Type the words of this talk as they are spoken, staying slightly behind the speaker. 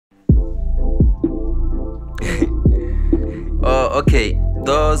Okay,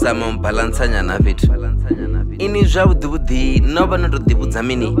 those are my balancanya na vitu. Ini zvavudhi nova notodhibudza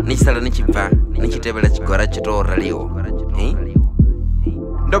mini nichisala nichibva nichitevera chigora chitoraliwo.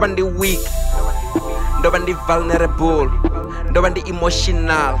 Ndova ndi weak, ndova ndi vulnerable, ndova ndi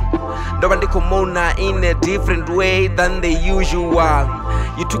emotional, ndova ndi kumona in a different way than the usual.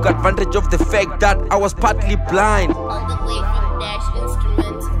 You took advantage of the fact that I was partly blind. On the way from Dash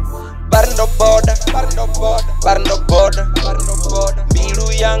Instrumentals. Barno Boda, Barno Boda, Barno Boda, Barno Boda.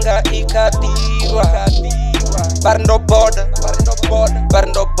 Bilu yanga ikadirwa. Barno Boda, Barno Boda,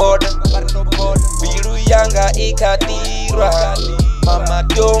 Barno Boda, Barno Boda. Bilu yanga ikadirwa. Mama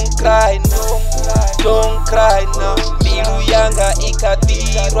don't cry no, don't cry now. Bilu yanga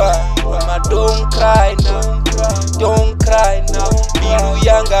ikadirwa. Mama don't cry now, don't cry now. Bilu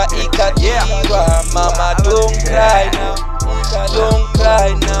yanga ikadirwa. Mama don't cry now, don't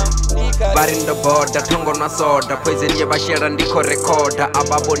cry now. Barinda Boda, tongo na soda, poison ye bashera ndiko recorda.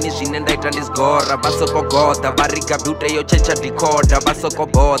 Ababo ni zvine ndaita ndizgora, basoko goda, bariga bute yo checha decoder, basoko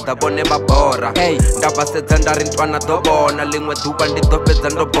boda, bone babora. Hey, ndabasedza ndari ntwana dobona, limwe dhuba ndidopedza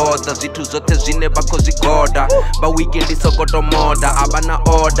ndoboda, zvithu zvothe zvine bakozvigoda. Ba weekend sokoto moda, abana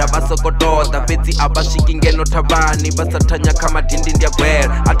order, basokotoda, fedzi abasviki ngeno tabani, basatanya kama dindi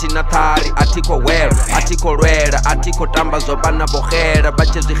ndiagwera, atina thari, atiko well, atiko rwera, atiko tamba zvobana bohera,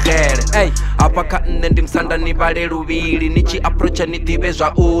 bache zvigera. Hey, apaka nne ndimsanda nivale luvili, nichi approacha nidive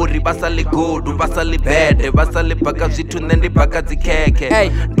zvauri, basa ligudu, basa libede, basa libaka zvithu nne ndibaka dzikeke. Hey,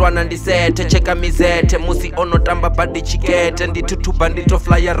 ntwana ndisete, cheka mizete, musi onotamba badi chikete, nditutuba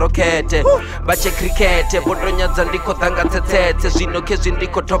nditoflya rokete, bache krikete, vodonyadza ndiko thanga tsetsetse, zvino kezvi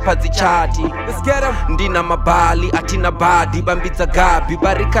ndiko topa dzichati. Ndina mabali, atina badi, bambidza Gaby,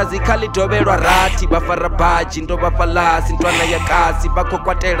 barikazi kalidoverwa rati, bafara baji, ndobafalasi, ntwana yakasi,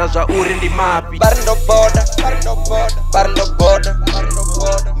 bakokwatela zvauri ndi mapi. Barno Boda, Barno Boda, Barno Boda, Barno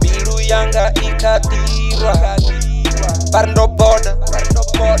Boda. Bilu yanga ikadirwa. Barno Boda, Barno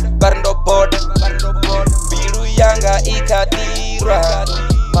Boda, Barno Boda, Barno Boda. Bilu yanga ikadirwa.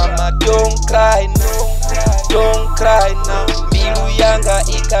 Mama don't cry no, don't cry now. Bilu yanga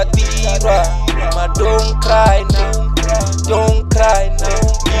ikadirwa. Mama don't cry now, don't cry now.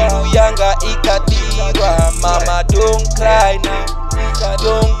 Bilu yanga ikadirwa. Mama don't cry now,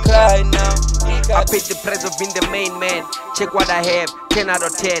 don't cry now. I paid the price of being the main man. Check what I have, 10 out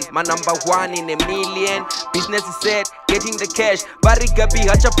of 10. My number one in a million. Business is set, getting the cash. Bari Gaby,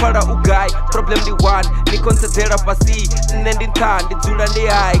 hachapara ugai. Problem the one, ni konzera pasi. Nendi ntandi, dzula ndi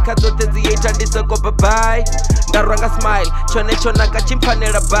high. Kazote ziyeta ndisoko bye-bye. Ndaranga smile, chone chonaka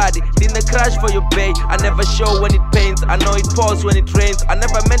chimpanela body. Didn't crash for your bay. I never show when it pains. I know it falls when it rains. I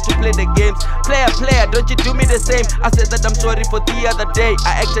never meant to play the games. Player, don't you do me the same. I said that I'm sorry for the other day.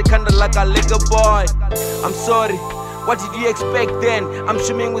 I acted kinda like a little boy. I'm sorry. What did you expect then? I'm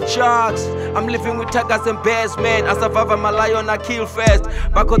swimming with sharks. I'm living with tigers and bears, man. I survive my lion, I kill first.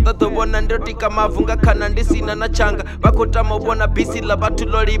 Bakota dobona ndotika mavunga kana ndisina na changa. Bakota mobona bisi la batu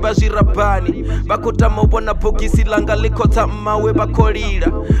lori bazirabani. Bakota mobona bokisi langa likota mawe bakolira.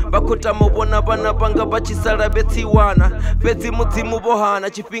 Bakota mobona bana banga bachisala betsiwana. Fedzi mudzimu bohana,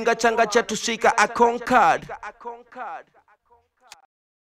 chipinga changa chatushika I conquered.